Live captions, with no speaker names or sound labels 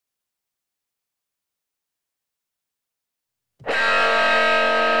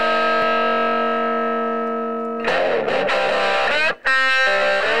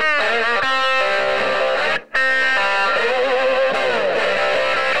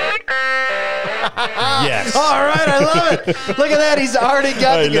Yes. All right, I love it. Look at that. He's already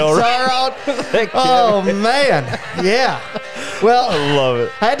got the guitar out. Oh, man. Yeah. Well, I love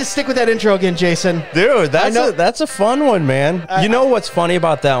it. I had to stick with that intro again, Jason. Dude, that's a fun one, man. You know what's funny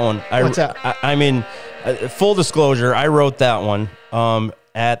about that one? What's that? I mean, full disclosure, I wrote that one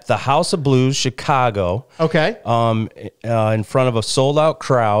at the House of Blues, Chicago. Okay. In front of a sold-out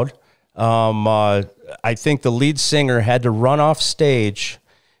crowd. I think the lead singer had to run off stage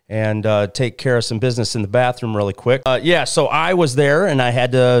and take care of some business in the bathroom really quick. Yeah, so I was there, and I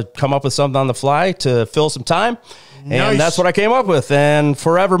had to come up with something on the fly to fill some time. And that's what I came up with. And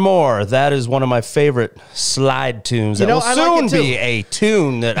Forevermore, that is one of my favorite slide tunes. That will soon be a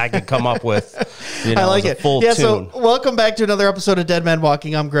tune that I could come up with. I like it. Full tune. So welcome back to another episode of Dead Man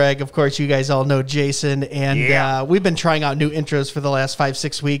Walking. I'm Greg. Of course, you guys all know Jason. And we've been trying out new intros for the last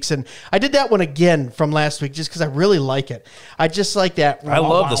 5-6 weeks. And I did that one again from last week just because I really like it. I just like that. I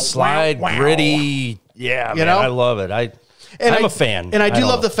love the slide, gritty. Yeah, man, I love it. I'm a fan. And I do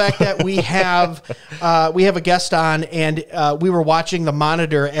love the fact that we have a guest on, and we were watching the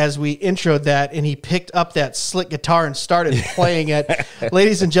monitor as we introed that, and he picked up that slick guitar and started playing it.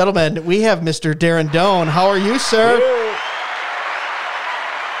 Ladies and gentlemen, we have Mr. Darren Doane. How are you, sir?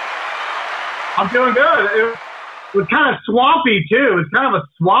 I'm doing good. It was kind of swampy, too. It's kind of a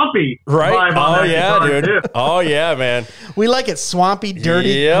swampy vibe on that guitar, dude. Too. Oh, yeah, man. We like it swampy,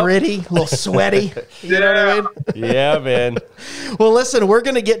 dirty, gritty, a little sweaty. You know what I mean? Yeah, man. Well, listen, we're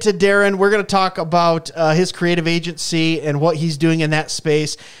going to get to Darren. We're going to talk about his creative agency and what he's doing in that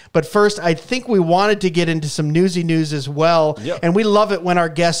space. But first, I think we wanted to get into some newsy news as well. Yep. And we love it when our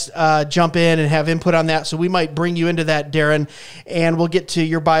guests jump in and have input on that. So we might bring you into that, Darren. And we'll get to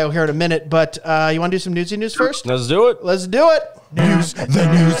your bio here in a minute. But you want to do some newsy news first? Let's do it. Let's do it. News, the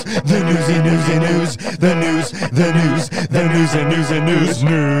news, the newsy news, the news, the news, the news, and news, and news,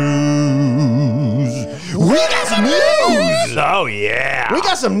 news. We got some news. Oh yeah, we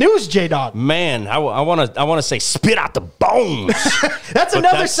got some news, J-Dog. Man, I want to say spit out the bones. That's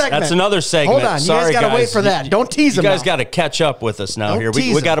another segment. That's another segment. Hold on, sorry, you guys gotta wait for that. Don't tease them. You guys got to catch up with us now. Here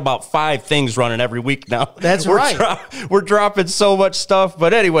we got about 5 things running every week now. That's right. We're dropping so much stuff.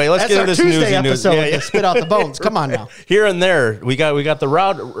 But anyway, let's get into this Tuesday episode. News. Yeah. Spit out the bones. Come on now. Here and there, we got the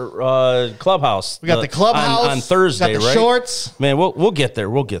round clubhouse. We got the clubhouse on Thursday, got the right? Shorts. Man, we'll get there.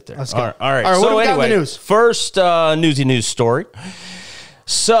 We'll get there. Let's go. All right. So what do we got in the news? First newsy news story.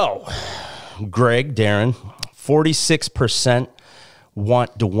 So, Greg, Darren, 46%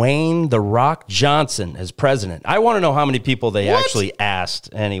 want Dwayne "The Rock" Johnson as president. I want to know how many people they actually asked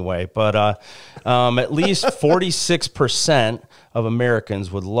anyway, but at least 46% of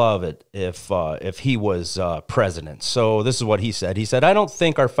Americans would love it if he was president. So this is what he said. He said, "I don't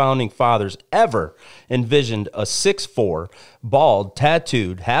think our founding fathers ever envisioned a 6'4", bald,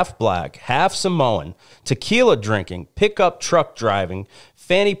 tattooed, half black, half Samoan, tequila drinking, pickup truck driving,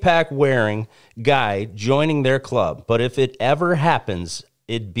 fanny pack wearing guy joining their club. But if it ever happens,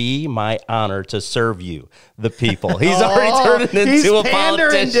 it'd be my honor to serve you, the people." He's already turned into a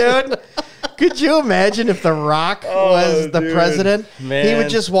politician. Dude. Could you imagine if The Rock was the president? Man. He would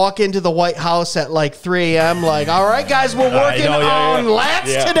just walk into the White House at like 3 a.m. like, all right, guys, we're working on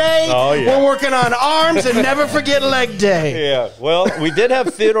lats today. Oh, yeah. We're working on arms, and never forget leg day. Yeah, well, we did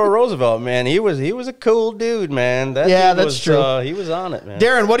have Theodore Roosevelt, man. He was a cool dude, man. That's true. He was on it, man.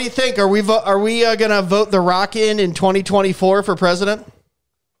 Darren, what do you think? Are we going to vote The Rock in 2024 for president?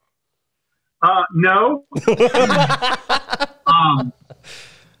 No.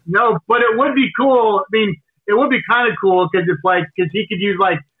 No, but it would be cool. I mean, it would be kind of cool because he could use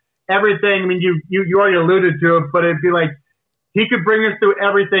like everything. I mean, you already alluded to it, but it'd be like he could bring us through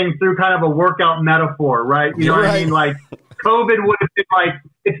everything through kind of a workout metaphor, right? You know what I mean? Like COVID would have been like,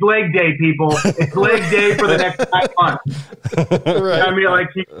 it's leg day, people. It's leg day for the next 5 months. Right. I mean, like,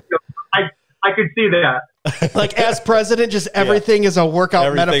 I could see that. Like as president, just everything is a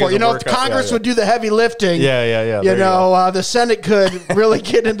workout metaphor. You know, if Congress would do the heavy lifting. Yeah. You know, the Senate could really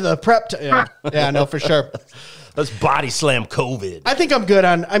get into the prep. Yeah, no, for sure. Let's body slam COVID. I think I'm good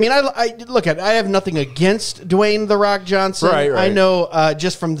on. I mean, I have nothing against Dwayne "The Rock" Johnson. Right. I know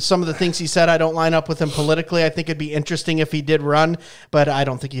just from some of the things he said, I don't line up with him politically. I think it'd be interesting if he did run, but I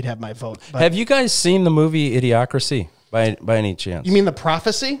don't think he'd have my vote. But have you guys seen the movie Idiocracy by any chance? You mean The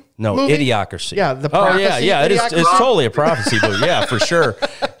Prophecy? No, movie? Idiocracy. Yeah, The Prophecy. Oh, yeah. It's totally a prophecy movie. Yeah, for sure.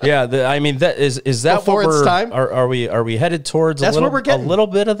 Yeah, I mean, that is that before what we're its time? Are we headed towards That's a where we're getting. little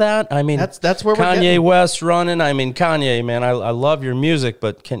bit of that? I mean, that's where we're Kanye getting. West running. I mean, Kanye, man, I love your music,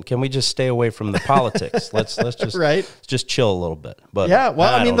 but can we just stay away from the politics? Let's just just chill a little bit. But yeah,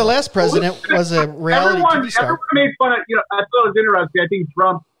 well, I mean, the last president was a reality TV star. Everyone made fun of. I thought it was interesting. I think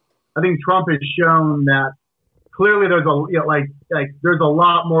Trump I think Trump has shown that clearly there's there's a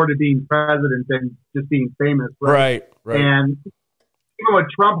lot more to being president than just being famous. Right. And even what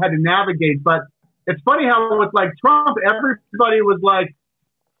Trump had to navigate, but it's funny how with like Trump, everybody was like,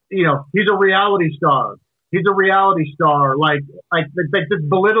 you know, he's a reality star. He's a reality star. Like this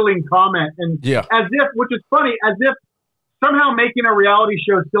belittling comment, and as if, which is funny, as if somehow making a reality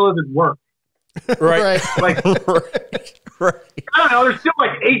show still doesn't work. Right. Like, right. I don't know. There's still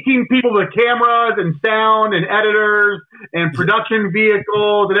like 18 people with cameras and sound and editors and production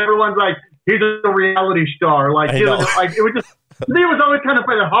vehicles, and everyone's like, he's a reality star. Like, it was just, to me, it was always kind of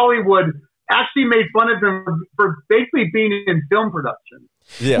funny that Hollywood actually made fun of him for basically being in film production.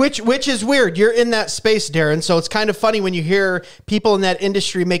 Yeah. Which is weird. You're in that space, Darren. So it's kind of funny when you hear people in that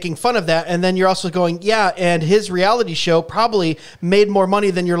industry making fun of that. And then you're also going, yeah, and his reality show probably made more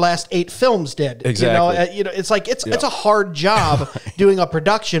money than your last 8 films did. Exactly. You know, it's like, it's a hard job doing a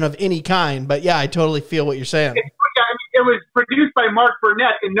production of any kind. But yeah, I totally feel what you're saying. It was produced by Mark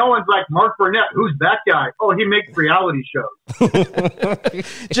Burnett, and no one's like, Mark Burnett, who's that guy? Oh, he makes reality shows.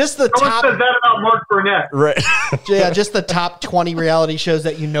 Just the no one says that about Mark Burnett. Right. Yeah, just the top 20 reality shows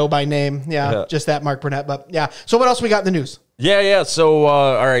that you know by name. Yeah, just that Mark Burnett. But yeah, so what else we got in the news? Yeah. So,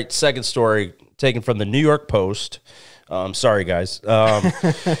 all right, second story taken from the New York Post. Sorry, guys.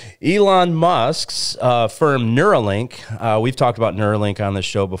 Elon Musk's firm Neuralink, we've talked about Neuralink on this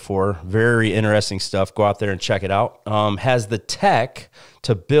show before. Very interesting stuff. Go out there and check it out. Has the tech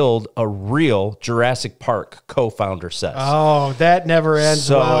to build a real Jurassic Park, co-founder says. Oh, that never ends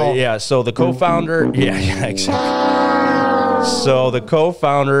well. Yeah, so the co-founder, yeah, exactly. So the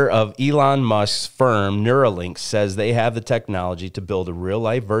co-founder of Elon Musk's firm, Neuralink, says they have the technology to build a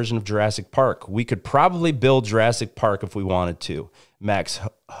real-life version of Jurassic Park. We could probably build Jurassic Park if we wanted to. Max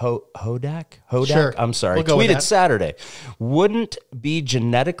Hodak? Sure. I'm sorry. We'll tweeted Saturday. Wouldn't be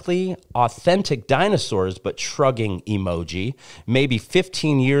genetically authentic dinosaurs, but shrugging emoji. Maybe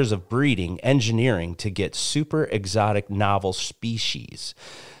 15 years of breeding, engineering to get super exotic novel species.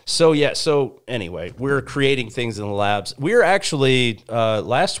 So, yeah, so anyway, we're creating things in the labs. We're actually,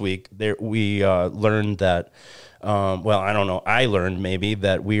 last week, we learned that, well, I don't know, I learned maybe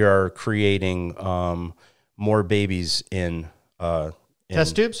that we are creating more babies in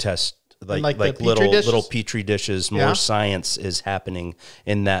test tubes? Like little petri dishes. More science is happening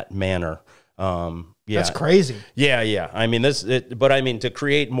in that manner. Yeah. That's crazy. Yeah. I mean, to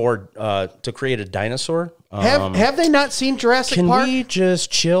create more, to create a dinosaur. Have they not seen Jurassic Park? Can we just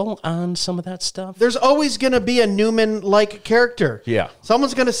chill on some of that stuff? There's always going to be a Newman-like character. Yeah.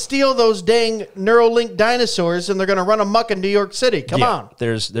 Someone's going to steal those dang Neuralink dinosaurs, and they're going to run amok in New York City. Come on.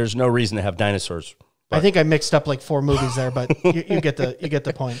 There's no reason to have dinosaurs. I think I mixed up like 4 movies there, but you get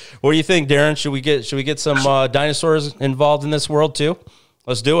the point. What do you think, Darren? Should we get some dinosaurs involved in this world too?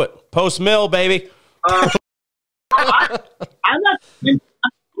 Let's do it. Post-mill, baby. I'm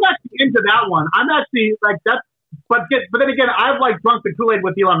not into that one. I'm actually like that, but then again, I've like drunk the Kool-Aid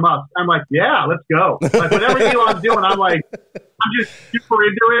with Elon Musk. I'm like, yeah, let's go. Like whatever Elon's doing, I'm just super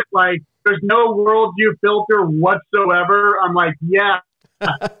into it. Like there's no worldview filter whatsoever. I'm like, yeah,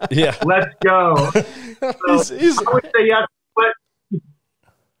 let's go. So I would say yes, but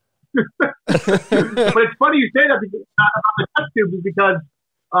it's funny you say that because, about the test tubes is because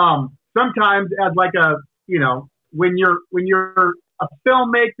sometimes as like a, you know, when you're a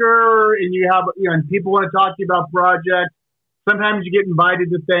filmmaker and you have, you know, and people want to talk to you about projects, sometimes you get invited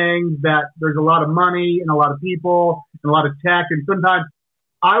to things that there's a lot of money and a lot of people and a lot of tech. And sometimes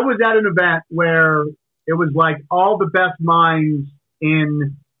I was at an event where it was like all the best minds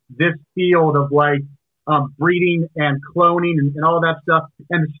in this field of like breeding and cloning and all that stuff.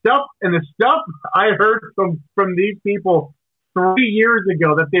 And the stuff I heard from these people 3 years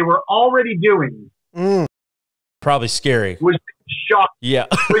ago that they were already doing. Probably scary. Was shocking. Yeah.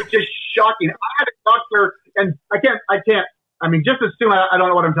 It was just shocking. I had a doctor, and I can't, I mean, just assume I don't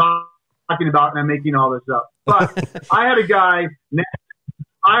know what I'm talking about and I'm making all this up. But I had a guy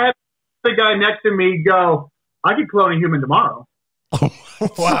next to me go, I could clone a human tomorrow.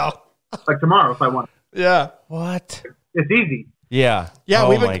 Wow. Like tomorrow if I want. Yeah. What? It's easy. Yeah. Yeah.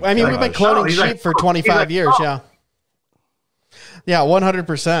 We've been cloning sheep for 25 years. Yeah. Yeah.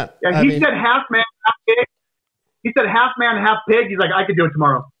 100%. Yeah. He said half man, half pig. He said half man, half pig. He's like, I could do it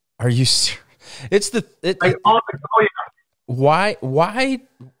tomorrow. Are you serious? It's like, oh yeah. Why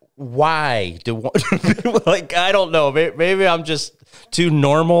do like, I don't know. Maybe I'm just too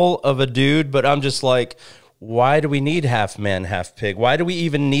normal of a dude, but I'm just like, why do we need half man, half pig? Why do we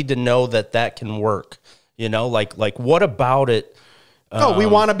even need to know that can work? You know, like what about it? We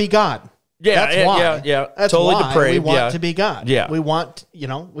want to be God. Yeah, That's why. yeah. That's Totally why depraved. we want yeah. to be God. Yeah. We want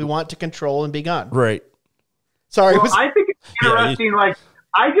to control and be God. Right. Sorry. Well, I think it's interesting.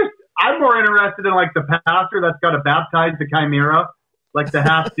 I'm more interested in like the pastor that's got to baptize the chimera, like the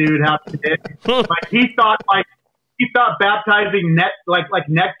half dude, half kid. He thought baptizing neck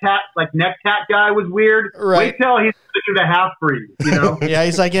tat guy was weird. Right. Wait till he's the half breed, you know? Yeah,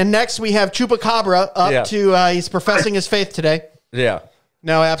 he's like, and next we have Chupacabra up to he's professing his faith today. Yeah.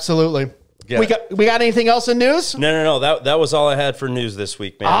 No, absolutely. Yeah. We got anything else in news? No. That was all I had for news this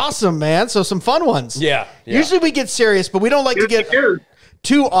week, man. Awesome, man. So some fun ones. Yeah. Usually we get serious, but we don't like to get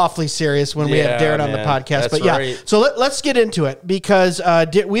too awfully serious when we have Darren on the podcast. That's but yeah, right. so let's get into it because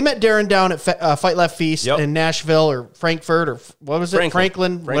we met Darren Doane at Fight Left Feast in Nashville or Frankfurt or what was it?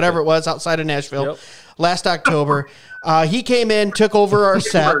 Franklin, whatever it was outside of Nashville last October. He came in, took over our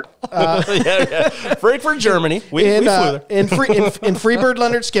set. Frankfurt, Germany. We flew there. In Freebird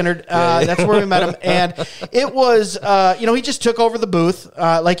Leonard Skinner. That's where we met him. And it was, he just took over the booth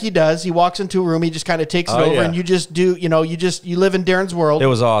like he does. He walks into a room, he just kind of takes it over, and you just do, you live in Darren's world. It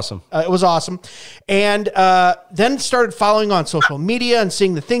was awesome. It was awesome. And then started following on social media and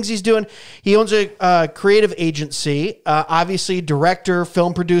seeing the things he's doing. He owns a creative agency, obviously director,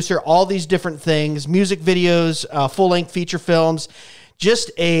 film producer, all these different things, music videos, full-length feature films,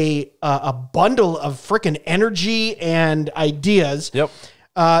 just a bundle of freaking energy and ideas. Yep.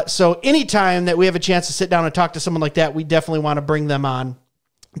 So anytime that we have a chance to sit down and talk to someone like that, we definitely want to bring them on.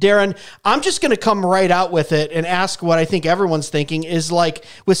 Darren, I'm just going to come right out with it and ask what I think everyone's thinking is like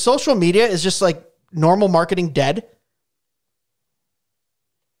with social media is just like normal marketing dead?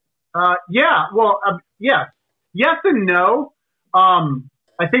 Yeah. Well, yes. Yes and no.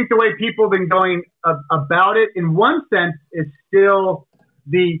 I think the way people have been going about it, in one sense, is still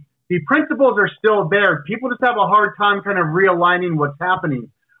the principles are still there. People just have a hard time kind of realigning what's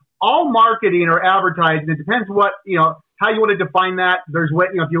happening. All marketing or advertising, it depends what, how you want to define that. There's way,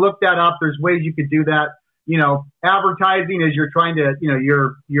 if you look that up, there's ways you could do that. Advertising is you're trying to,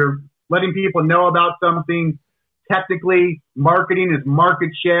 you're letting people know about something. Technically, marketing is market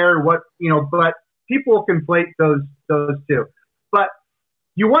share. But people conflate those two. But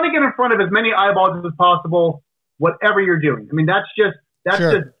you want to get in front of as many eyeballs as possible, whatever you're doing. I mean, that's just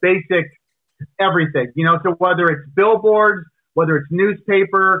basic everything. So whether it's billboards, whether it's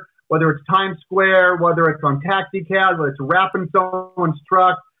newspaper, whether it's Times Square, whether it's on taxi cabs, whether it's wrapping someone's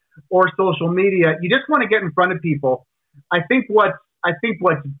truck or social media, you just want to get in front of people. I think what's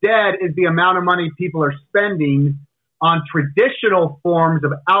dead is the amount of money people are spending on traditional forms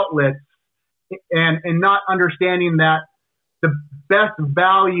of outlets and not understanding that the best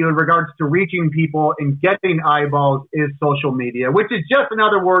value in regards to reaching people and getting eyeballs is social media, which is just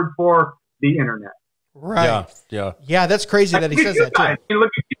another word for the internet. Right. Yeah, that's crazy that he says that too.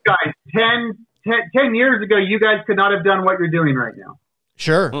 Look at you guys. 10 years ago, you guys could not have done what you're doing right now.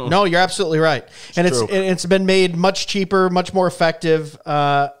 Sure. No, you're absolutely right. It's been made much cheaper, much more effective.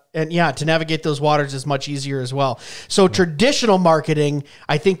 And yeah, to navigate those waters is much easier as well. So traditional marketing,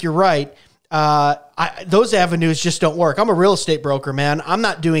 I think you're right. Those avenues just don't work. I'm a real estate broker, man. I'm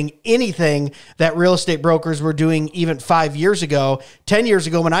not doing anything that real estate brokers were doing even 5 years ago. 10 years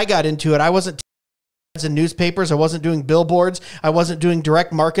ago when I got into it, I wasn't in newspapers. I wasn't doing billboards. I wasn't doing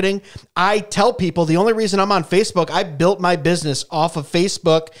direct marketing. I tell people the only reason I'm on Facebook, I built my business off of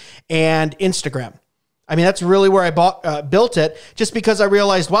Facebook and Instagram. I mean, that's really where I built it, just because I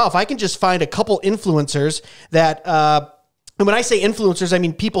realized, wow, if I can just find a couple influencers that, and when I say influencers, I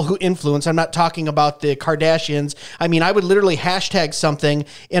mean people who influence. I'm not talking about the Kardashians. I mean, I would literally hashtag something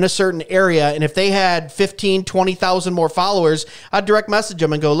in a certain area, and if they had 15, 20,000 more followers, I'd direct message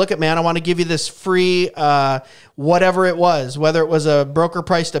them and go, look, man, I want to give you this free whatever it was, whether it was a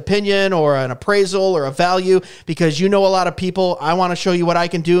broker-priced opinion or an appraisal or a value, because you know a lot of people. I want to show you what I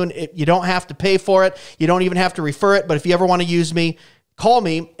can do, and you don't have to pay for it. You don't even have to refer it, but if you ever want to use me, call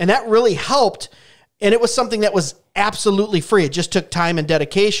me. And that really helped. And it was something that was absolutely free. It just took time and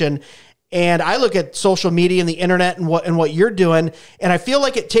dedication. And I look at social media and the internet and what you're doing, and I feel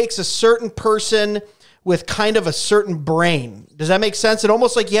like it takes a certain person with kind of a certain brain. Does that make sense? It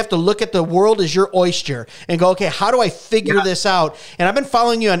almost like you have to look at the world as your oyster and go, okay, how do I figure this out? And I've been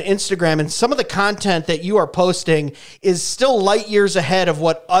following you on Instagram, and some of the content that you are posting is still light years ahead of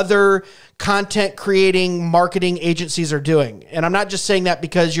what other content creating marketing agencies are doing. And I'm not just saying that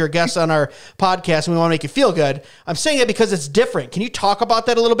because you're a guest on our podcast and we want to make you feel good. I'm saying that because it's different. Can you talk about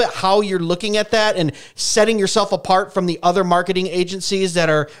that a little bit, how you're looking at that and setting yourself apart from the other marketing agencies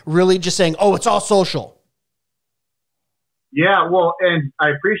that are really just saying, oh, it's all social? Yeah, well, and I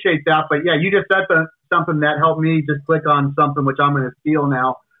appreciate that. But yeah, you just said something that helped me just click on something which I'm going to steal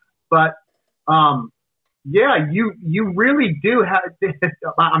now. But Yeah, you really do have.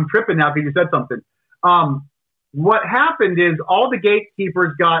 I'm tripping now because you said something. What happened is all the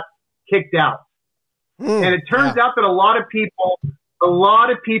gatekeepers got kicked out, and it turns out that a lot of people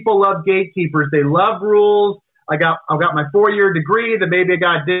love gatekeepers. They love rules. I've got my 4-year degree. Then maybe I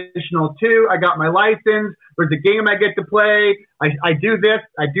got additional 2. I got my license. There's a game I get to play. I do this.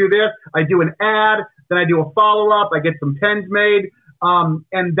 I do an ad. Then I do a follow up. I get some pens made.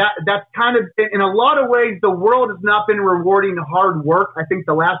 And that's kind of, in a lot of ways, the world has not been rewarding hard work. I think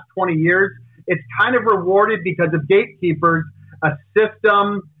the last 20 years, it's kind of rewarded because of gatekeepers, a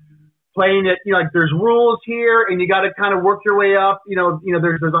system playing it, like there's rules here and you got to kind of work your way up.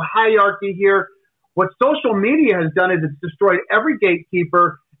 There's a hierarchy here. What social media has done is it's destroyed every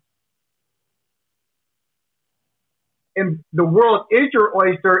gatekeeper. And the world is your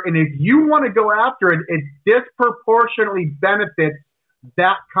oyster. And if you want to go after it, it disproportionately benefits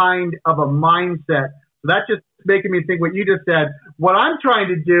that kind of a mindset. So that's just making me think what you just said. What I'm trying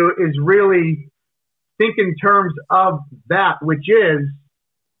to do is really think in terms of that, which is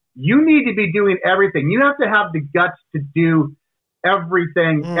you need to be doing everything. You have to have the guts to do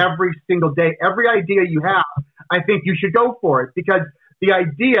everything every single day. Every idea you have, I think you should go for it, because the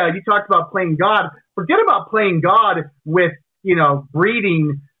idea, you talked about playing God, forget about playing God with,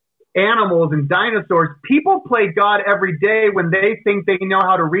 breeding animals and dinosaurs. People play God every day when they think they know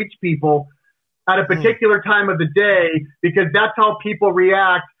how to reach people at a particular time of the day, because that's how people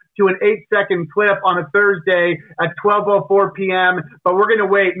react to an 8-second clip on a Thursday at 12:04 p.m. But we're going to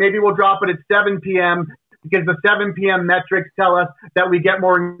wait. Maybe we'll drop it at 7 p.m. because the 7 p.m. metrics tell us that we get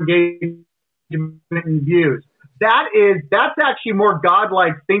more engagement and views. That's actually more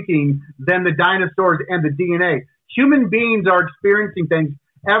godlike thinking than the dinosaurs and the DNA. Human beings are experiencing things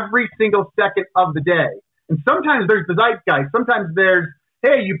every single second of the day. And sometimes there's the zeitgeist. Sometimes there's,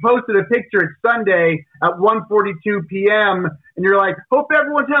 hey, you posted a picture, it's Sunday at 1:42 p.m. and you're like, hope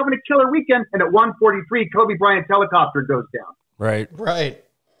everyone's having a killer weekend. And at 1:43, Kobe Bryant's helicopter goes down. Right.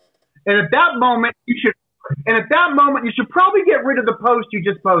 And at that moment, you should probably get rid of the post you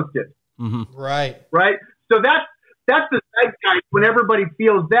just posted. Mm-hmm. Right. So that's the zeitgeist when everybody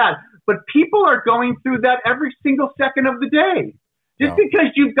feels that. But people are going through that every single second of the day. Just because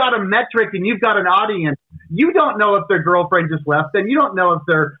you've got a metric and you've got an audience, you don't know if their girlfriend just left them. You don't know if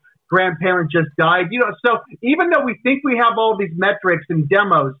their grandparent just died. So even though we think we have all these metrics and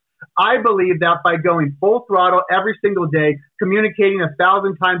demos, I believe that by going full throttle every single day, communicating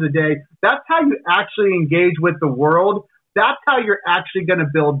 1,000 times a day, that's how you actually engage with the world. That's how you're actually going to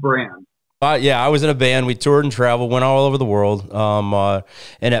build brands. Yeah, I was in a band. We toured and traveled, went all over the world.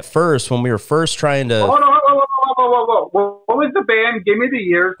 And at first, when we were first trying to... Whoa. What was the band? Give me the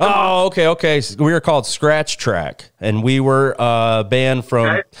year. Okay. So we were called Scratch Track, and we were a band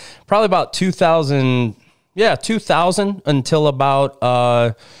from probably about 2000 until about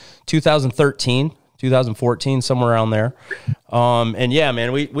 2013, 2014, somewhere around there. And yeah,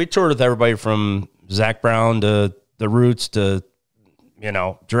 man, we toured with everybody from Zach Brown to The Roots to...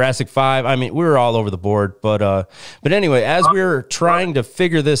 Jurassic 5. I mean, we were all over the board, but anyway, as we were trying to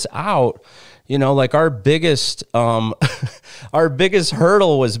figure this out, like our biggest hurdle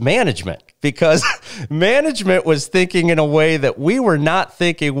was management, because management was thinking in a way that we were not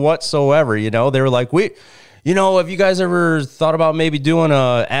thinking whatsoever. They were like, have you guys ever thought about maybe doing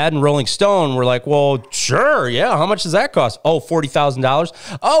a ad in Rolling Stone? We're like, well, sure. Yeah. How much does that cost? Oh,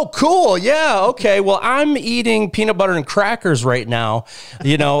 $40,000. Oh, cool. Yeah. Okay. Well, I'm eating peanut butter and crackers right now.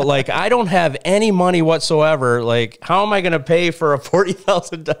 Like I don't have any money whatsoever. Like, how am I going to pay for a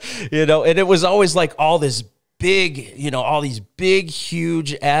 $40,000? And it was always like all this big, all these big,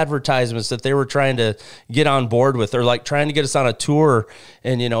 huge advertisements that they were trying to get on board with, or like trying to get us on a tour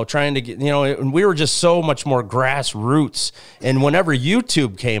and, trying to get, and we were just so much more grassroots. And whenever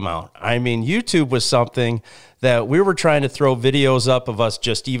YouTube came out, I mean, YouTube was something that we were trying to throw videos up of us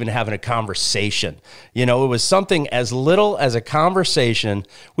just even having a conversation. It was something as little as a conversation.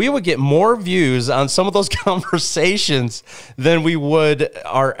 We would get more views on some of those conversations than we would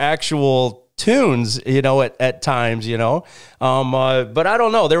our actual tunes, at times, but I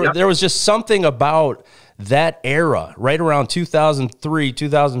don't know. There was just something about that era, right around 2003,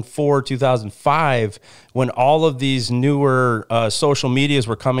 2004, 2005, when all of these newer social medias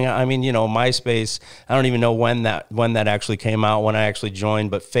were coming out. I mean, MySpace, I don't even know when that actually came out, when I actually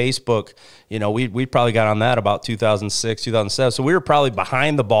joined, but Facebook, we probably got on that about 2006, 2007. So we were probably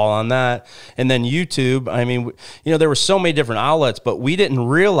behind the ball on that. And then YouTube, I mean, there were so many different outlets, but we didn't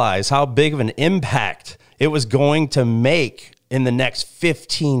realize how big of an impact it was going to make in the next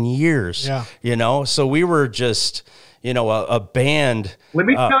 15 years. Yeah. So we were just, a band. Let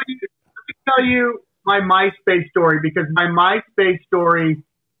me tell you my MySpace story, because my MySpace story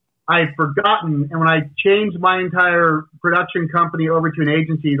I'd forgotten. And when I changed my entire production company over to an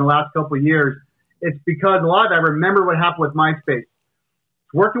agency in the last couple of years, it's because a lot of it, I remember what happened with MySpace.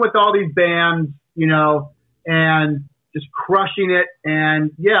 Working with all these bands, you know, and just crushing it.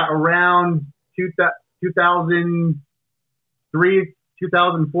 And yeah, around 2003,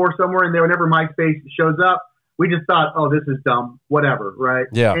 2004, somewhere in there, whenever MySpace shows up, we just thought, oh, this is dumb, whatever, right?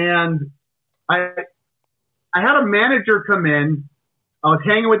 Yeah. And I had a manager come in. I was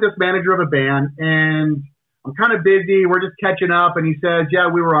hanging with this manager of a band, and I'm kind of busy. We're just catching up. And he says, yeah,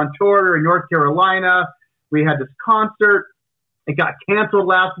 we were on tour. We were in North Carolina. We had this concert. It got canceled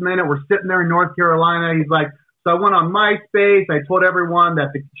last minute. We're sitting there in North Carolina. He's like, so I went on MySpace. I told everyone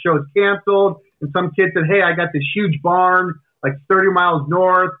that the show's canceled. And some kid said, hey, I got this huge barn, like 30 miles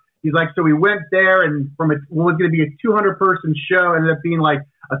north. He's like, so we went there, and from it was going to be a 200-person show, ended up being like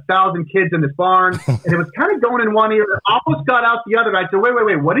 1,000 kids in this barn. And it was kind of going in one ear, almost got out the other. I said,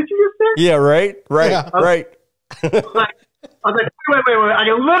 wait, what did you just say? Yeah, right. I was like, wait. I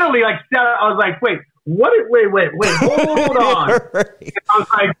literally like said, I was like, wait, what? Wait, hold on. Right. I was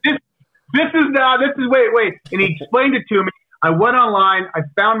like, this is wait. And he explained it to me. I went online, I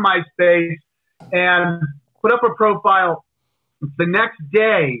found MySpace, and put up a profile. The next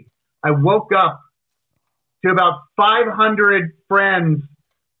day, I woke up to about 500 friends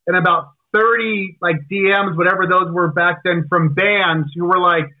and about 30 like DMs, whatever those were back then, from bands who were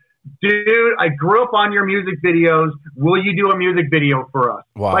like, dude, I grew up on your music videos. Will you do a music video for us?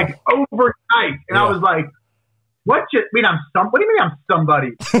 Wow. Like overnight. And I was like, what do you mean I'm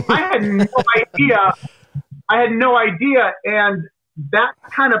somebody? I had no idea. And that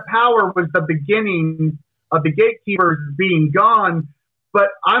kind of power was the beginning of the gatekeepers being gone. But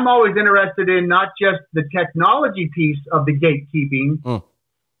I'm always interested in not just the technology piece of the gatekeeping,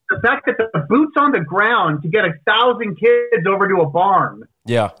 the fact that the boots on the ground to get 1,000 kids over to a barn.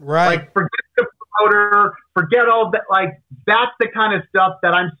 Yeah. Right. Like, forget the promoter, forget all that. Like, that's the kind of stuff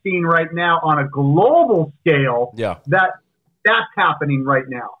that I'm seeing right now on a global scale. Yeah. That's happening right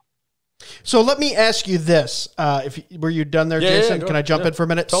now. So let me ask you this. Were you done there, Jason? Can I jump in for a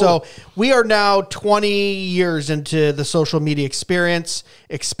minute? Totally. So we are now 20 years into the social media experiment,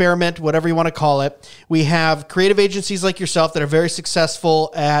 whatever you want to call it. We have creative agencies like yourself that are very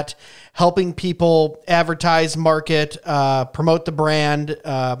successful at helping people advertise, market, promote the brand,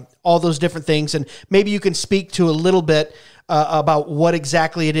 all those different things. And maybe you can speak to a little bit about what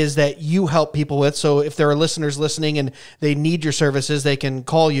exactly it is that you help people with. So if there are listeners listening and they need your services, they can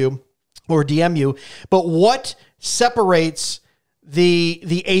call you or DM you. But what separates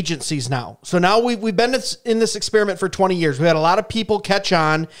the agencies now? So now we've been in this experiment for 20 years. We had a lot of people catch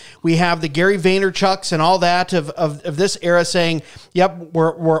on. We have the Gary Vaynerchuks and all that of this era saying, yep,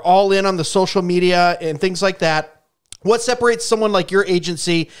 we're all in on the social media and things like that. What separates someone like your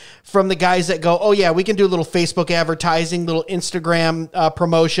agency from the guys that go, oh yeah, we can do a little Facebook advertising, little Instagram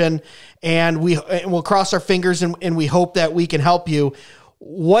promotion, and we'll cross our fingers and we hope that we can help you?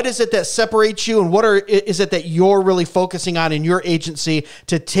 What is it that separates you, and is it that you're really focusing on in your agency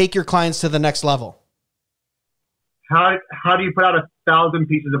to take your clients to the next level? How do you put out 1,000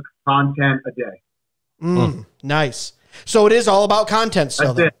 pieces of content a day? Nice. So it is all about content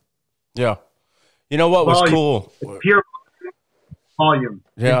still. That's it. Yeah. You know what was cool? It's pure volume.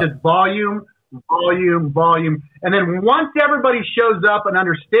 Yeah. It's just volume. And then once everybody shows up and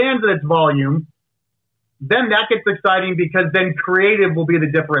understands that it's volume, then that gets exciting, because then creative will be the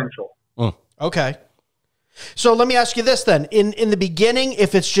differential. Okay. So let me ask you this then. In the beginning,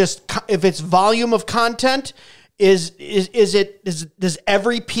 if it's volume of content, does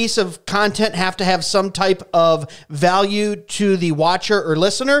every piece of content have to have some type of value to the watcher or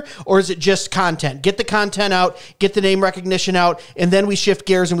listener, or is it just content? Get the content out, get the name recognition out, and then we shift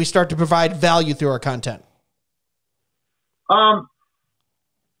gears and we start to provide value through our content?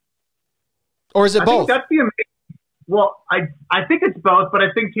 Or is it both? That's the amazing. Well, I think it's both, but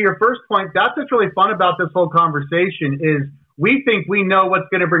I think to your first point, that's what's really fun about this whole conversation is we think we know what's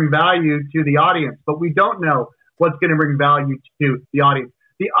going to bring value to the audience, but we don't know what's going to bring value to the audience.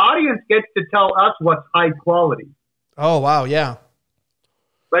 The audience gets to tell us what's high quality. Oh, wow. Yeah.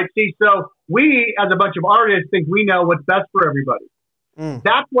 Right. See, so we, as a bunch of artists, think we know what's best for everybody.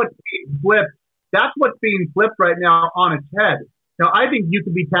 That's what's being flipped. That's what's being flipped right now on its head. Now, I think you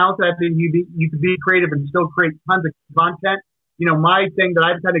could be talented. I think you could be creative and still create tons of content. You know, my thing that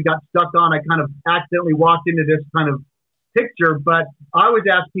I kind of got stuck on, I kind of accidentally walked into this kind of picture, but I always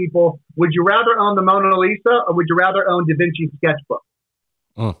ask people, would you rather own the Mona Lisa or would you rather own Da Vinci's sketchbook?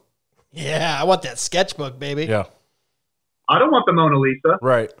 Yeah, I want that sketchbook, baby. Yeah. I don't want the Mona Lisa.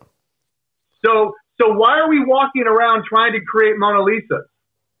 Right. So why are we walking around trying to create Mona Lisas?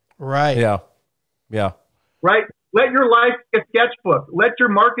 Right. Yeah. Yeah. Right? Let your life be a sketchbook. Let your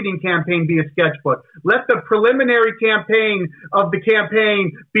marketing campaign be a sketchbook. Let the preliminary campaign of the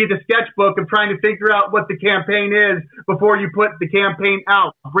campaign be the sketchbook of trying to figure out what the campaign is before you put the campaign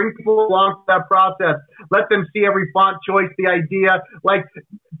out. Bring people along to that process. Let them see every font choice, the idea. Like,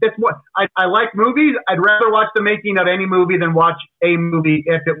 that's what I like movies. I'd rather watch the making of any movie than watch a movie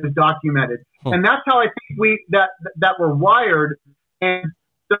if it was documented. And that's how I think that we're wired. And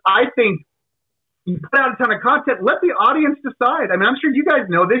so I think you put out a ton of content, let the audience decide. I mean, I'm sure you guys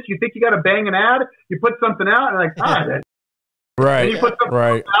know this. You think you got to bang an ad, you put something out, and like, all right. Right. And you put something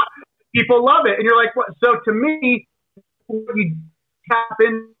out, people love it. And you're like, what? So to me, you tap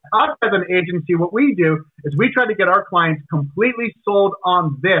in, us as an agency, what we do is we try to get our clients completely sold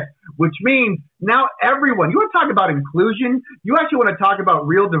on this, which means now everyone, you want to talk about inclusion, you actually want to talk about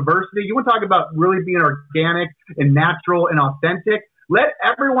real diversity, you want to talk about really being organic and natural and authentic. Let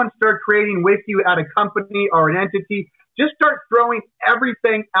everyone start creating with you at a company or an entity. Just start throwing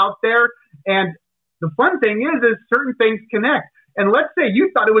everything out there. And the fun thing is certain things connect. And let's say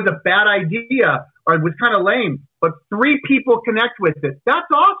you thought it was a bad idea or it was kind of lame, but 3 people connect with it. That's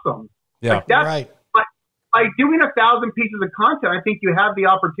awesome. Yeah. Like that's, right. By doing 1,000 pieces of content, I think you have the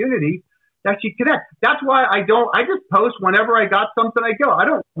opportunity to actually connect. That's why I just post whenever I got something, I go. I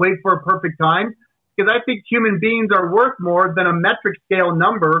don't wait for a perfect time. Because I think human beings are worth more than a metric scale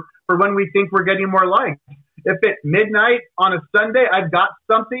number for when we think we're getting more likes. If at midnight on a Sunday I've got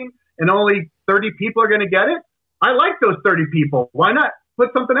something and only 30 people are going to get it, I like those 30 people. Why not put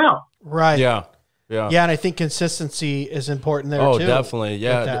something out? Right. Yeah. Yeah. Yeah, and I think consistency is important there too. Oh, definitely.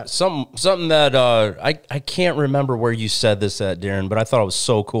 Yeah. Something that I can't remember where you said this at, Darren, but I thought it was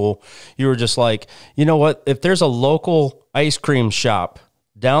so cool. You were just like, you know what? If there's a local ice cream shop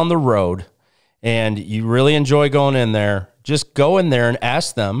down the road and you really enjoy going in there, just go in there and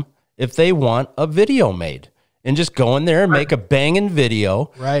ask them if they want a video made. And just go in there and make a banging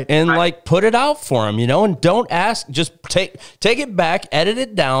video, right? And like put it out for them, you know. And don't ask, just take it back, edit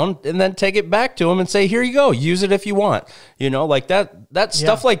it down, and then take it back to them and say, "Here you go, use it if you want." You know, like that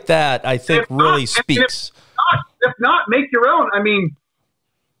stuff like that. I think really speaks. If not, make your own. I mean,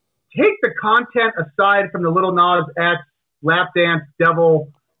 take the content aside from the Little Nas X lap dance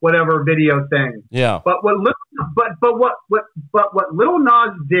devil whatever video thing. Yeah. But what Little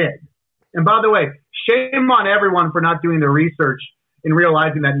Nas did, and by the way, shame on everyone for not doing the research and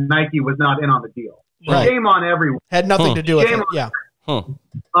realizing that Nike was not in on the deal. Right. Shame on everyone. Had nothing to do with it. Yeah.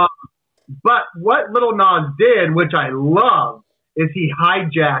 But what Little Nas did, which I love, is he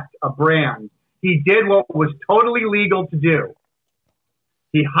hijacked a brand. He did what was totally legal to do.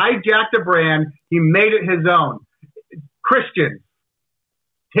 He hijacked a brand. He made it his own. Christians,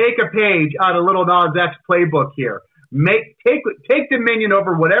 take a page out of Little Nas X playbook here. Take dominion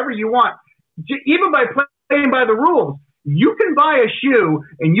over whatever you want. Even by playing by the rules, you can buy a shoe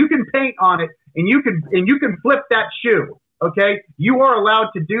and you can paint on it and you can flip that shoe. Okay, you are allowed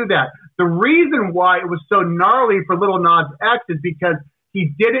to do that. The reason why it was so gnarly for Little Nas X is because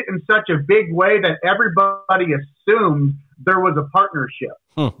he did it in such a big way that everybody assumed there was a partnership.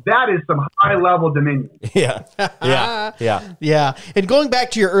 That is some high level dominion. Yeah. And going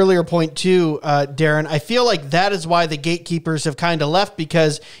back to your earlier point too, Darren, I feel like that is why the gatekeepers have kind of left,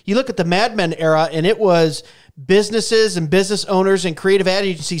 because you look at the Mad Men era and it was businesses and business owners and creative ad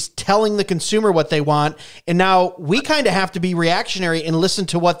agencies telling the consumer what they want. And now we kind of have to be reactionary and listen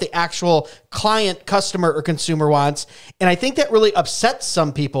to what the actual client, customer, or consumer wants. And I think that really upsets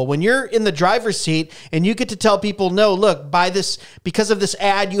some people when you're in the driver's seat and you get to tell people, no, look, buy this because of this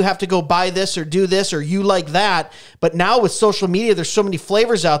ad, you have to go buy this or do this, or you like that. But now with social media, there's so many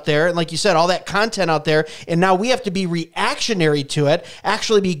flavors out there. And like you said, all that content out there. And now we have to be reactionary to it,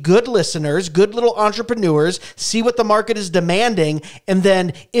 actually be good listeners, good little entrepreneurs, see what the market is demanding, and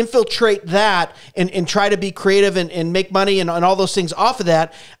then infiltrate that and try to be creative and make money and all those things off of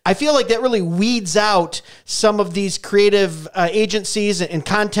that. I feel like that really weeds out some of these creative agencies and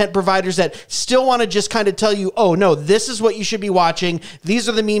content providers that still want to just kind of tell you, oh, no, this is what you should be watching. These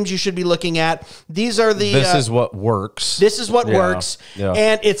are the memes you should be looking at. These are the... This is what works. This is what works. Yeah.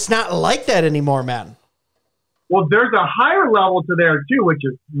 And it's not like that anymore, man. Well, there's a higher level to there, too, which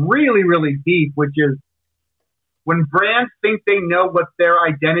is really, really deep, which is when brands think they know what their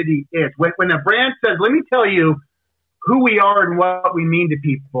identity is. When a brand says, let me tell you who we are and what we mean to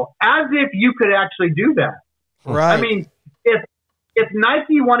people, as if you could actually do that. Right. I mean, if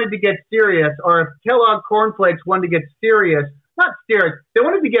Nike wanted to get serious, or if Kellogg Cornflakes wanted to get serious, not serious, they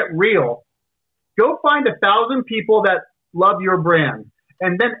wanted to get real, go find 1,000 people that love your brand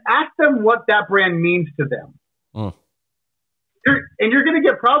and then ask them what that brand means to them. Mm. You're going to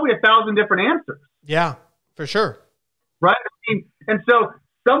get probably 1,000 different answers. Yeah, for sure. Right? I mean, and so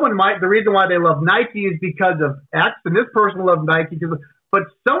someone the reason why they love Nike is because of X, and this person loves Nike but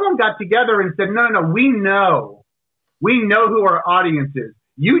someone got together and said, no, we know who our audience is.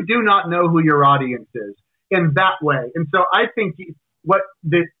 You do not know who your audience is in that way. And so I think what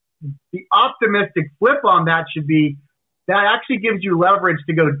the optimistic flip on that should be, that actually gives you leverage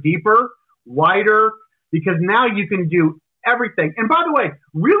to go deeper, wider, because now you can do everything. And by the way,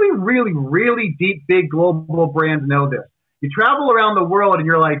 really, really, really deep, big global brands know this. You travel around the world and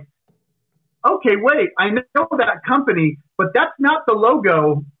you're like, okay, wait, I know that company, but that's not the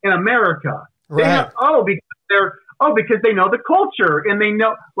logo in America. Right. Because they know the culture and they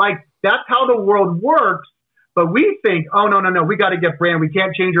know, like, that's how the world works. But we think, oh, no, we got to get brand. We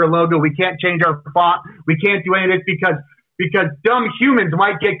can't change our logo. We can't change our font. We can't do any of this because dumb humans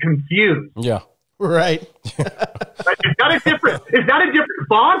might get confused. Yeah. Right. Like, is that a different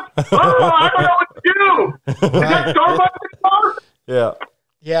font? Oh, I don't know what to do. Is that Starbucks font? Yeah.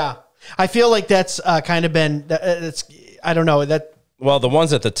 Yeah. I feel like that's kind of been, I don't know. Well, the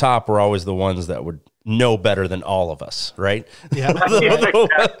ones at the top were always the ones that would know better than all of us, right? Yeah.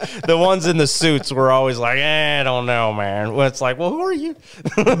 The ones in the suits were always like, I don't know, man. Well, it's like, well, who are you?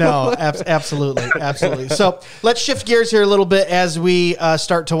 No, absolutely. Absolutely. So let's shift gears here a little bit as we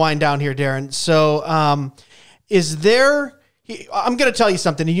start to wind down here, Darren. So I'm going to tell you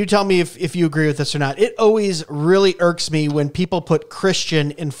something, and you tell me if you agree with this or not. It always really irks me when people put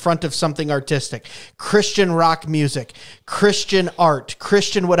Christian in front of something artistic. Christian rock music, Christian art,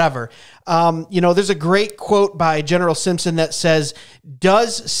 Christian whatever. There's a great quote by General Simpson that says,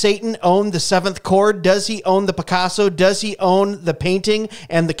 does Satan own the seventh chord? Does he own the Picasso? Does he own the painting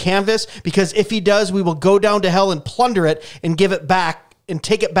and the canvas? Because if he does, we will go down to hell and plunder it and give it back and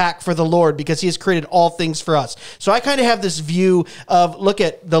take it back for the Lord, because he has created all things for us. So I kind of have this view of, look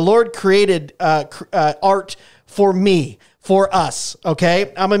at the Lord created art for me, for us.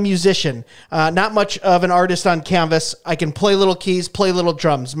 Okay. I'm a musician, not much of an artist on canvas. I can play little keys, play little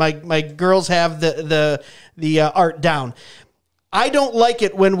drums. My girls have the art down. I don't like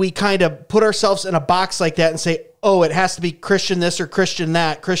it when we kind of put ourselves in a box like that and say, oh, it has to be Christian this or Christian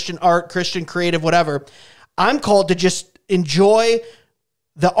that, Christian art, Christian creative, whatever. I'm called to just enjoy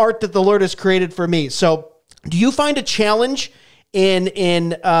the art that the Lord has created for me. So do you find a challenge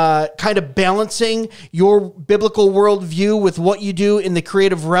in kind of balancing your biblical worldview with what you do in the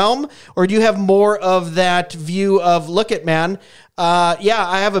creative realm? Or do you have more of that view of, look at, man,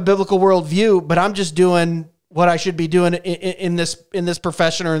 I have a biblical worldview, but I'm just doing what I should be doing in this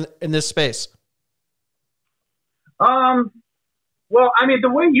profession or in this space? Well, I mean, the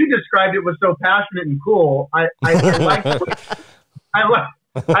way you described it was so passionate and cool. I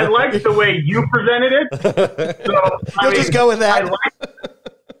like the way you presented it. So You'll just go with that.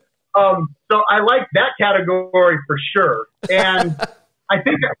 So I like that category for sure. And I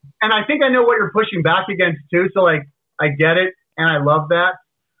think I know what you're pushing back against too. So like, I get it. And I love that.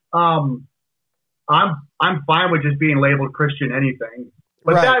 I'm fine with just being labeled Christian anything,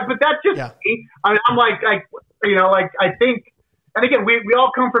 but right. that's just me. I think, and again, we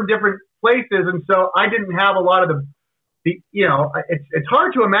all come from different places. And so I didn't have a lot of it's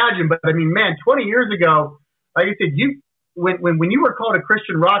hard to imagine, but I mean, man, 20 years ago, like I said, when you were called a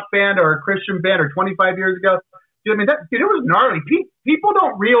Christian rock band or a Christian band, or 25 years ago, I mean, it was gnarly. People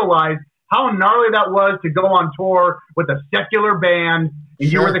don't realize how gnarly that was to go on tour with a secular band,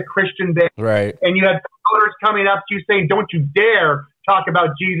 and you were the Christian band, right? And you had promoters coming up to you saying, "Don't you dare talk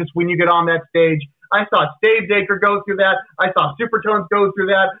about Jesus when you get on that stage." I saw Stavesacre go through that. I saw Supertones go through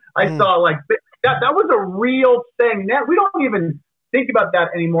that. I saw like. That was a real thing. Now, we don't even think about that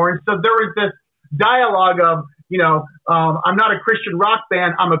anymore. And so there was this dialogue of, I'm not a Christian rock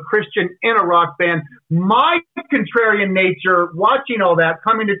band. I'm a Christian in a rock band. My contrarian nature, watching all that,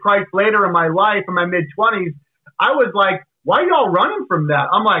 coming to Christ later in my life, in my mid-20s, I was like, why are y'all running from that?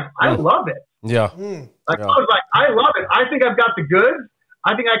 I'm like, I love it. Yeah. I was like, I love it. I think I've got the goods.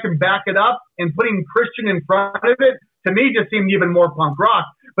 I think I can back it up. And putting Christian in front of it, to me, just seemed even more punk rock.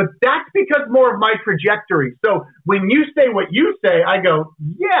 But that's because more of my trajectory. So when you say what you say, I go,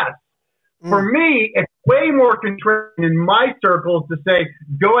 yes. For me, it's way more contrarian in my circles to say,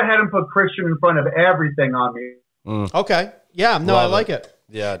 go ahead and put Christian in front of everything on me. Okay. Yeah. No, I like it.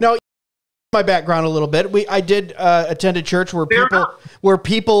 Yeah. No, my background a little bit. I did attend a church where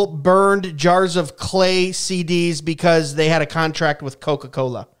people burned jars of clay CDs because they had a contract with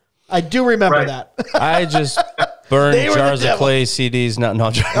Coca-Cola. I do remember that. Burn They were the jars of devil. clay CDs.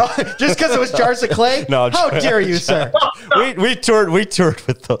 No. Just because it was jars of clay? No, How dare you, sir? we toured with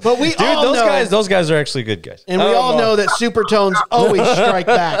those. But we all know- those guys are actually good guys. And we all know that supertones always strike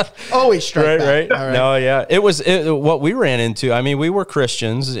back. Always strike back. Right. All right. No, yeah. It was what we ran into. I mean, we were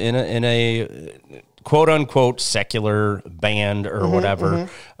Christians in a quote unquote secular band or whatever.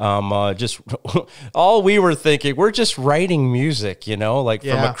 Just all we were thinking, we're just writing music, like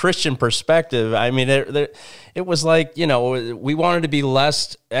from a Christian perspective. I mean, it was like, we wanted to be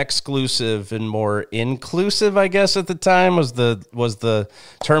less exclusive and more inclusive, I guess at the time was the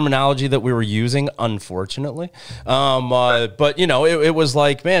terminology that we were using, unfortunately. But it was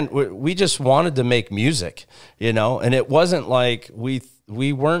like, man, we just wanted to make music, and it wasn't like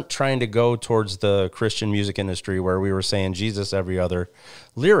we weren't trying to go towards the Christian music industry where we were saying Jesus every other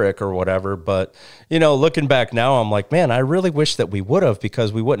lyric or whatever. But, looking back now, I'm like, man, I really wish that we would have,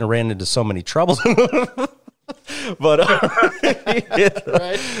 because we wouldn't have ran into so many troubles. But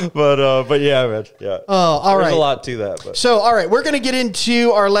yeah, man. Yeah. Oh, all right. There's a lot to that. But. So, all right, we're going to get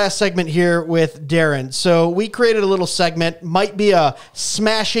into our last segment here with Darren. So we created a little segment, might be a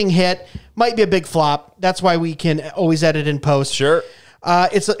smashing hit, might be a big flop. That's why we can always edit in post. Sure.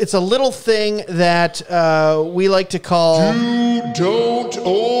 It's a little thing that we like to call Do, don't,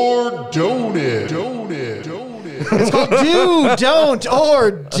 or don't it. Don't it. It's called Do, Don't, or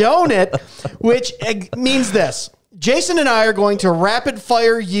Don't It, which means this. Jason and I are going to rapid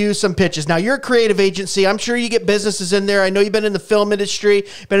fire you some pitches. Now, you're a creative agency. I'm sure you get businesses in there. I know you've been in the film industry,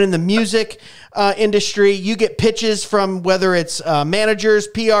 been in the music industry. You get pitches from whether it's managers,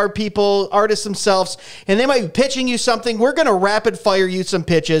 PR people, artists themselves, and they might be pitching you something. We're going to rapid fire you some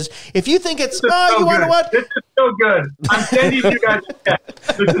pitches. If you think it's, you want to what? This is so good. I'm sending you guys a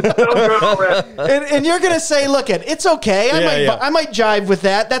text. This is so good already. And you're going to say, look, it's okay. I might jive with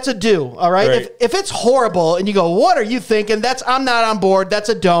that. That's a do. All right. Right. If it's horrible and you go, what are you thinking? I'm not on board. That's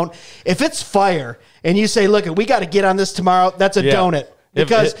a don't. If it's fire and you say, look, we got to get on this tomorrow. That's a don't it.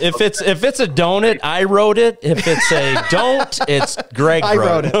 Because if it's a donut, I wrote it. If it's a don't, it's Greg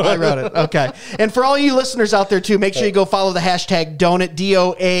wrote it. I wrote it. Okay. And for all you listeners out there too, make sure you go follow the hashtag donut,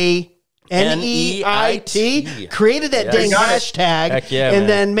 DOANEIT. Created that dang hashtag and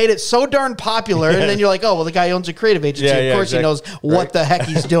then made it so darn popular. And then you're like, oh, well, the guy owns a creative agency. Of course he knows what the heck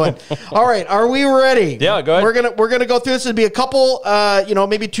he's doing. All right. Are we ready? Yeah, go ahead. We're gonna go through this. It'll be a couple,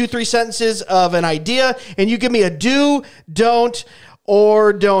 maybe 2-3 sentences of an idea. And you give me a do, don't,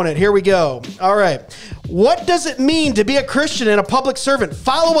 or don't it. Here we go. All right. What does it mean to be a Christian and a public servant?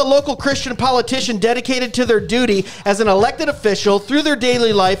 Follow a local Christian politician dedicated to their duty as an elected official through their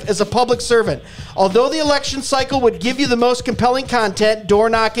daily life as a public servant. Although the election cycle would give you the most compelling content, door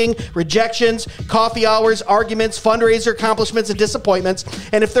knocking, rejections, coffee hours, arguments, fundraiser accomplishments, and disappointments,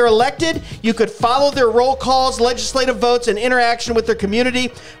 and if they're elected, you could follow their roll calls, legislative votes, and interaction with their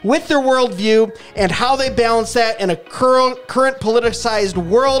community, with their worldview, and how they balance that in a current politicized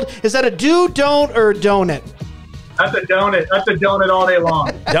world. Is that a do, don't, or don't it? That's a donut. That's a donut all day long.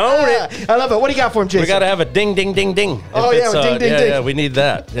 Donut. I love it. What do you got for him, Jason? We got to have a ding, ding, ding, ding. Oh, yeah, ding, ding, ding. Yeah, we need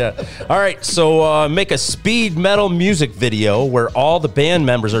that. Yeah. All right, so make a speed metal music video where all the band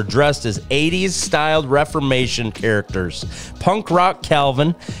members are dressed as 80s-styled Reformation characters. Punk rock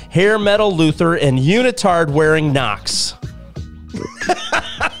Calvin, hair metal Luther, and unitard wearing Knox.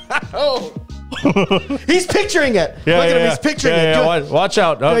 Oh. He's picturing it. Yeah, Look at him. He's picturing it. Watch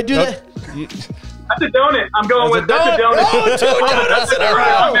out. Do I do that? That's a donut. I'm going with that's a donut. Oh, 2 donuts in a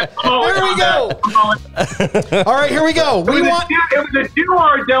row. There we go. All right, here we go. It was a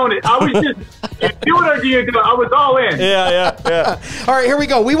 2-hour donut. I was just, if you would argue, I was all in. Yeah. All right, here we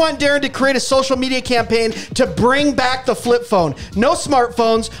go. We want Darren to create a social media campaign to bring back the flip phone. No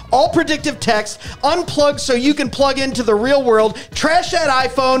smartphones, all predictive text, unplugged so you can plug into the real world, trash that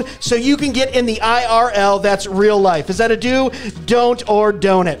iPhone so you can get in the IRL. That's real life. Is that a do, don't, or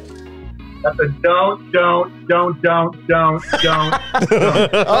don't it? That's a don't.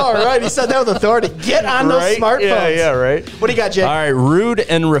 All right, he said that with authority. Get on those smartphones. Yeah, right. What do you got, Jake? All right, rude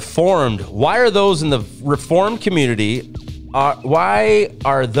and reformed. Why are those in the reformed community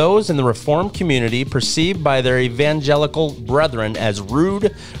perceived by their evangelical brethren as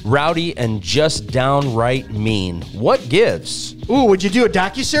rude, rowdy, and just downright mean? What gives? Ooh, would you do a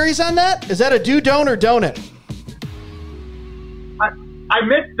docuseries on that? Is that a do, don't, or don't it? I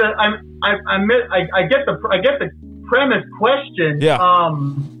missed the. I get the premise question. Yeah.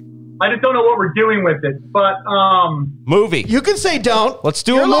 I just don't know what we're doing with it. But movie. You can say don't. Let's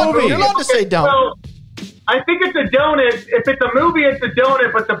do a movie. You're allowed to say don't. Well, I think it's a donut. If it's a movie, it's a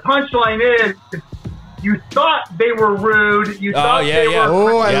donut. But the punchline is, you thought they were rude. You thought they were.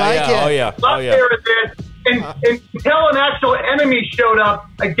 Oh, I like it. Oh yeah. Thought they were this. until an actual enemy showed up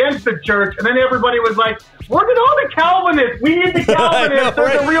against the church, and then everybody was like, "Look at all the Calvinists. We need the Calvinists. know,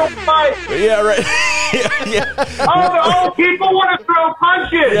 There's right? a real fight." Yeah, right. yeah. Oh, people want to throw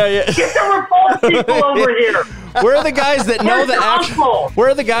punches. Yeah. Get the Reformed people over here. Where are the guys that know Where's the your actual? uncle? Where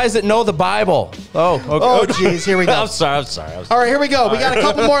are the guys that know the Bible? Oh, okay. Oh, geez, here we go. I'm sorry. All right, here we go. We got a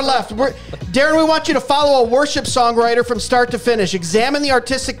couple more left. Darren, we want you to follow a worship songwriter from start to finish. Examine the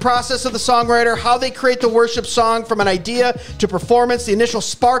artistic process of the songwriter, how they create the worship song from an idea to performance, the initial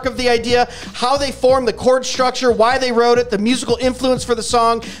spark of the idea, how they form the chord structure, why they wrote it, the musical influence for the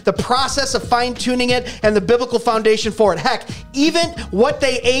song, the process of fine-tuning it, and the biblical foundation for it. Heck, even what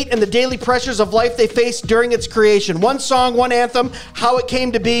they ate and the daily pressures of life they faced during its creation. One song, one anthem, how it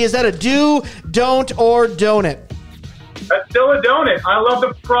came to be. Is that a do, don't, or don't it? That's still a donut. I love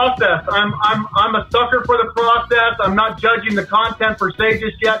the process. I'm a sucker for the process. I'm not judging the content per se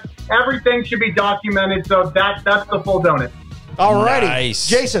just yet. Everything should be documented, so that's the full donut. All righty. Nice.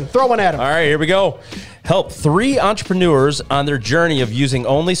 Jason, throw one at him. All right, here we go. Help 3 entrepreneurs on their journey of using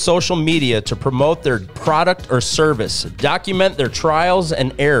only social media to promote their product or service. Document their trials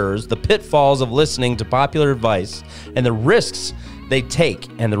and errors, the pitfalls of listening to popular advice, and the risks they take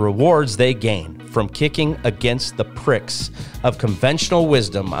and the rewards they gain from kicking against the pricks of conventional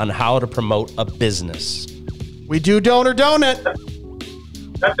wisdom on how to promote a business. We do don't or don't it.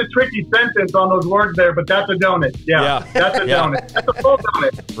 That's a tricky sentence on those words there, but that's a donut. Yeah. That's a donut. That's a full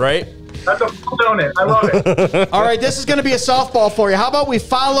donut. Right? That's a full donut. I love it. All right, this is going to be a softball for you. How about we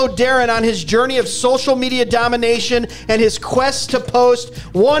follow Darren on his journey of social media domination and his quest to post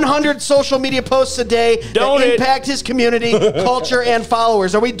 100 social media posts a day that impact his community, culture, and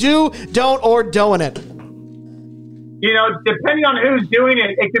followers. Are we do, don't, or don't it? You know, depending on who's doing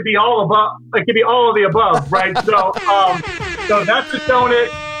it, it could be all above. It could be all of the above, right? So, so that's the donut.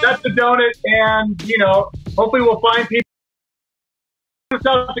 That's the donut, and you know, hopefully we'll find people in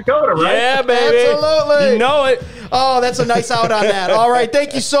South Dakota, right? Yeah, baby. Absolutely. You know it. Oh, that's a nice out on that. All right,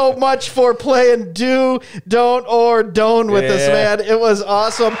 thank you so much for playing do, don't, or don't with us, man. It was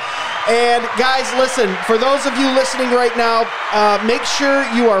awesome. And guys, listen, for those of you listening right now, make sure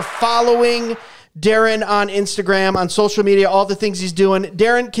you are following Darren on Instagram, on social media, all the things he's doing.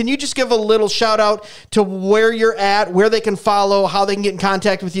 Darren, can you just give a little shout out to where you're at, where they can follow, how they can get in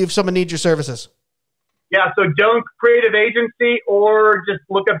contact with you if someone needs your services? Yeah, so Doane Creative Agency, or just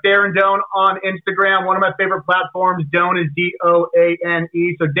look up Darren Doane on Instagram. One of my favorite platforms. Doane is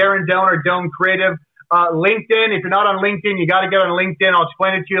D-O-A-N-E. So Darren Doane or Doane Creative. LinkedIn, if you're not on LinkedIn, you got to get on LinkedIn. I'll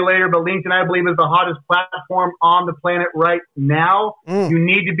explain it to you later, but LinkedIn, I believe, is the hottest platform on the planet right now. You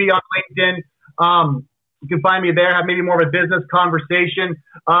need to be on LinkedIn. You can find me there, have maybe more of a business conversation.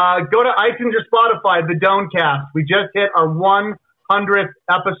 Go to iTunes or Spotify, the Doanecast. We just hit our 100th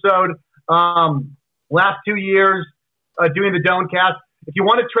episode. Last 2 years doing the Doanecast. If you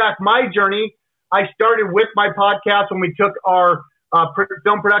want to track my journey, I started with my podcast when we took our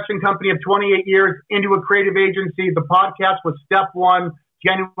film production company of 28 years into a creative agency. The podcast was step one,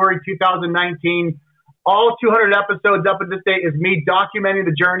 January 2019. All 200 episodes up to this day is me documenting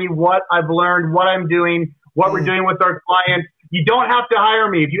the journey, what I've learned, what I'm doing, what we're doing with our clients. You don't have to hire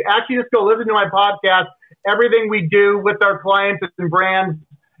me. If you actually just go listen to my podcast, everything we do with our clients and brands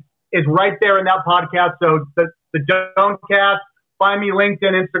is right there in that podcast. So the Doanecast, find me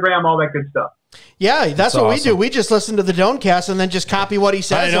LinkedIn, Instagram, all that good stuff. Yeah, that's what awesome. We do. We just listen to the Doanecast and then just copy what he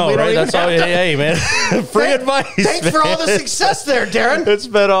says. I know, and we right? Don't That's all. Hey, man. Free advice. Thanks for all the success there, Darren. It's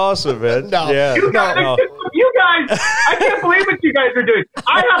been awesome, man. No, yeah. You guys, I can't believe what you guys are doing.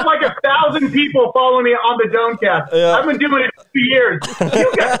 I have like 1,000 people following me on the Doanecast. Yeah. I've been doing it for 2 years.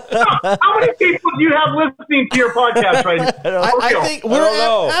 You guys, how many people do you have listening to your podcast right now? I think we're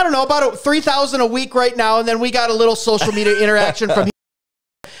at, I don't know, about 3,000 a week right now, and then we got a little social media interaction from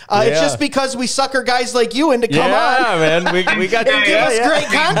It's just because we sucker guys like you into come on. Yeah, man. We got and give us great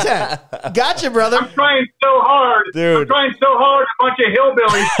content. Gotcha, brother. I'm trying so hard. Dude. I'm trying so hard a bunch of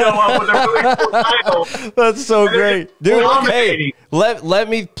hillbillies show up with a really cool title. That's so great. Dude, hey, let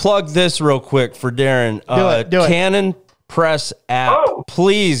me plug this real quick for Darren. Do it. Canon Press app. Oh.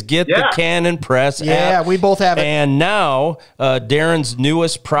 Please get the Canon Press app. Yeah, we both have it. And now Darren's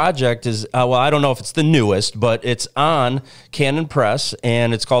newest project is, well, I don't know if it's the newest, but it's on Canon Press,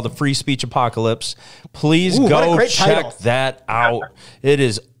 and it's called The Free Speech Apocalypse. Please go check that out. It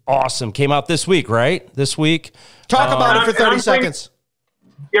is awesome. Came out this week, right? This week. Talk about it for 30 seconds.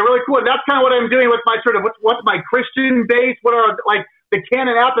 Yeah, really cool. And that's kind of what I'm doing with my sort of, what's my Christian base? What are, like, the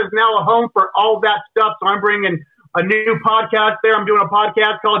Canon app is now a home for all that stuff. So I'm bringing a new podcast there. I'm doing a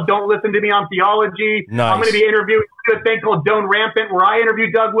podcast called Don't Listen to Me on Theology. Nice. I'm going to be interviewing a thing called Doane Rampant, where I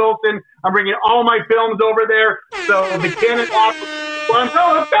interview Doug Wilson. I'm bringing all my films over there. So the canon off. Let's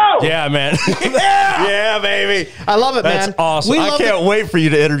go. Yeah, man. Yeah. Yeah, baby. I love it, That's man. awesome. We I love can't wait for you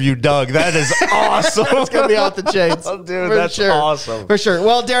to interview Doug. That is awesome. It's going to be off the chains. Oh, dude, For that's sure. awesome. For sure.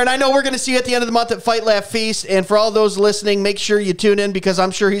 Well, Darren, I know we're going to see you at the end of the month at Fight Laugh Feast. And for all those listening, make sure you tune in because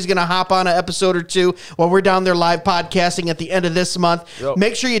I'm sure he's going to hop on an episode or two while we're down there live podcasting at the end of this month. Yep.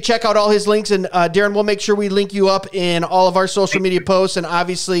 Make sure you check out all his links. And Darren, we'll make sure we link you up in all of our social media posts and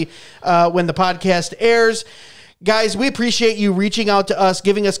obviously when the podcast airs. Guys, we appreciate you reaching out to us,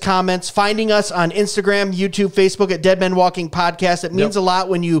 giving us comments, finding us on Instagram, YouTube, Facebook at Dead Men Walking Podcast. It means a lot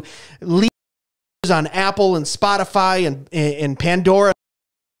when you leave on Apple and Spotify and Pandora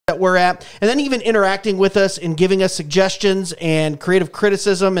that we're at, and then even interacting with us and giving us suggestions and creative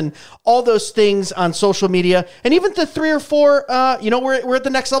criticism and all those things on social media. And even the 3 or 4, we're at the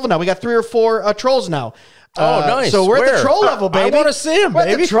next level now. We got 3 or 4 trolls now. Oh, nice. So we're at Where? the troll level, baby. I want to see him, We're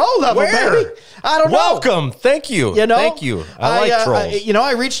baby. at the troll level, Where? baby. I don't know. Welcome. Thank you. Thank you. I like trolls.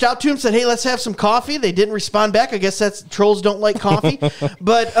 I reached out to him, said, hey, let's have some coffee. They didn't respond back. I guess that's trolls don't like coffee.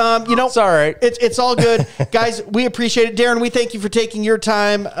 But, it's all right. It's all good. Guys, we appreciate it. Darren, we thank you for taking your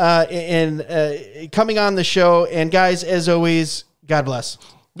time and coming on the show. And, guys, as always, God bless.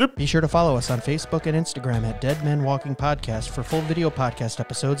 Yep. Be sure to follow us on Facebook and Instagram at Dead Men Walking Podcast for full video podcast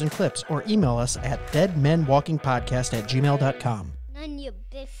episodes and clips, or email us at deadmenwalkingpodcast@gmail.com. None you